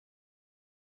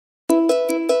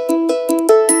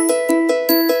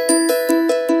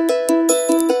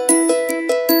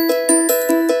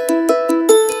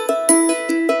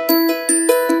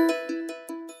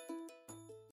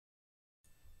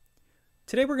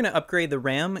Today we're going to upgrade the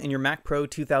RAM in your Mac Pro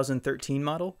 2013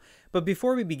 model, but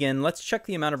before we begin, let's check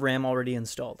the amount of RAM already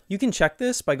installed. You can check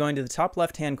this by going to the top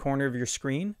left-hand corner of your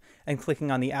screen and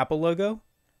clicking on the Apple logo,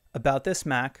 About This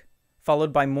Mac,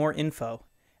 followed by More Info,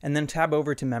 and then tab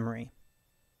over to Memory.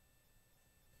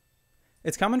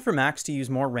 It's common for Macs to use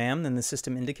more RAM than the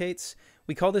system indicates.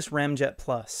 We call this Ramjet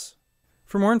Plus.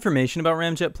 For more information about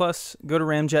Ramjet Plus, go to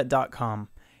ramjet.com,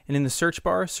 and in the search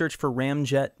bar, search for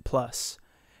Ramjet Plus.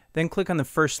 Then click on the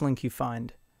first link you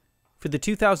find. For the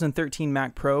 2013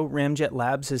 Mac Pro, Ramjet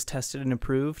Labs has tested and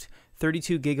approved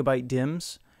 32GB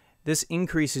DIMMs. This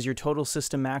increases your total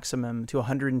system maximum to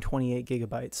 128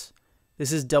 GB.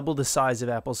 This is double the size of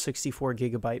Apple's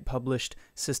 64GB published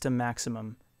system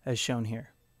maximum, as shown here.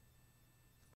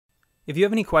 If you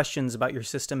have any questions about your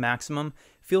system maximum,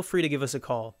 feel free to give us a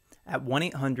call at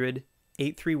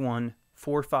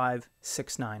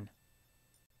 1-800-831-4569.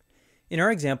 In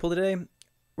our example today,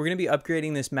 we're going to be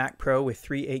upgrading this Mac Pro with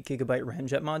three 8GB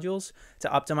Ramjet modules to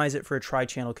optimize it for a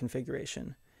tri-channel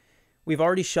configuration. We've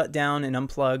already shut down and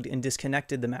unplugged and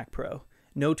disconnected the Mac Pro.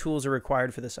 No tools are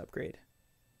required for this upgrade.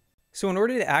 So in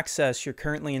order to access your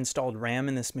currently installed RAM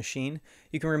in this machine,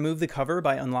 you can remove the cover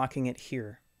by unlocking it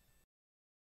here.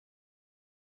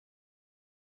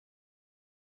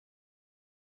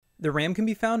 The RAM can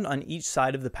be found on each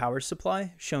side of the power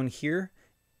supply, shown here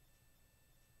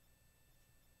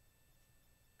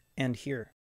and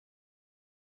here.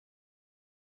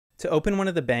 To open one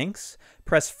of the banks,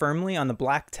 press firmly on the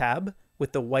black tab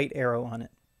with the white arrow on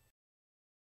it.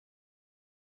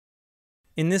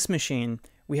 In this machine,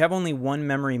 we have only one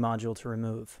memory module to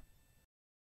remove.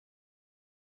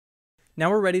 Now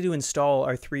we're ready to install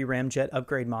our three Ramjet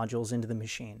upgrade modules into the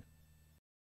machine.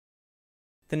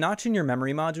 The notch in your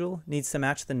memory module needs to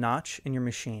match the notch in your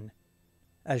machine,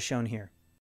 as shown here.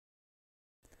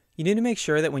 You need to make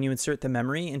sure that when you insert the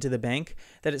memory into the bank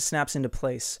that it snaps into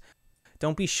place.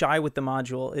 Don't be shy with the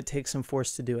module, it takes some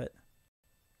force to do it.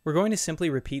 We're going to simply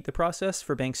repeat the process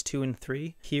for banks 2 and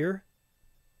 3, here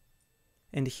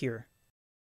and here.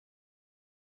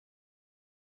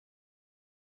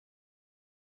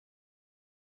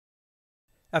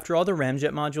 After all the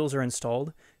Ramjet modules are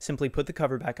installed, simply put the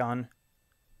cover back on,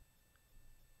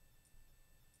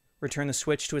 return the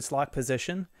switch to its locked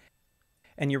position,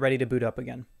 and you're ready to boot up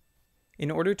again. In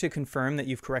order to confirm that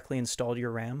you've correctly installed your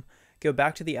RAM, go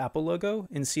back to the Apple logo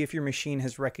and see if your machine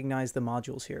has recognized the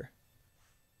modules here.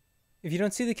 If you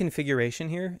don't see the configuration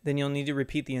here, then you'll need to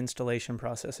repeat the installation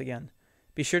process again.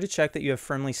 Be sure to check that you have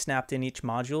firmly snapped in each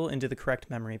module into the correct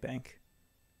memory bank.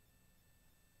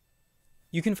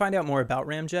 You can find out more about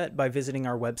Ramjet by visiting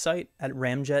our website at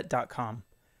ramjet.com,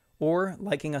 or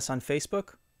liking us on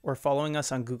Facebook, or following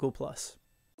us on Google+.